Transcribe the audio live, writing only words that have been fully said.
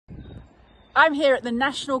I'm here at the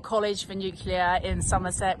National College for Nuclear in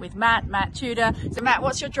Somerset with Matt Tudor. So Matt,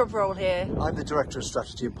 what's your job role here? I'm the Director of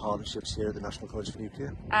Strategy and Partnerships here at the National College for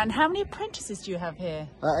Nuclear. And how many apprentices do you have here?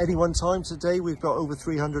 At any one time today, we've got over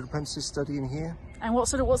 300 apprentices studying here. And what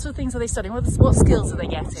sort of things are they studying? What skills are they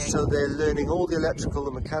getting? So they're learning all the electrical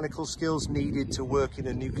and mechanical skills needed to work in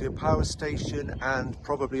a nuclear power station and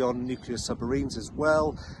probably on nuclear submarines as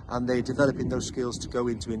well. And they're developing those skills to go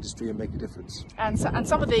into industry and make a difference. And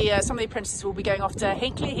some of the apprentices will be going off to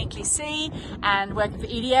Hinkley C, and working for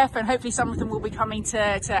EDF, and hopefully some of them will be coming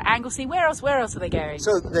to Anglesey. Where else are they going?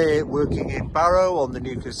 So they're working in Barrow on the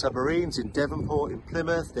nuclear submarines, in Devonport, in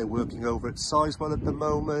Plymouth. They're working over at Sizewell at the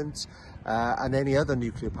moment. And any other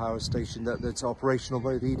nuclear power station that's operational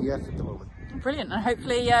by the EDF at the moment. Brilliant, and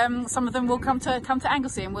hopefully some of them will come to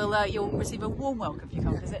Anglesey, and you'll receive a warm welcome if you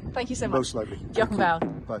come visit. Thank you so much. Most likely. Diolch yn fawr.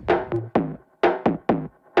 Bye.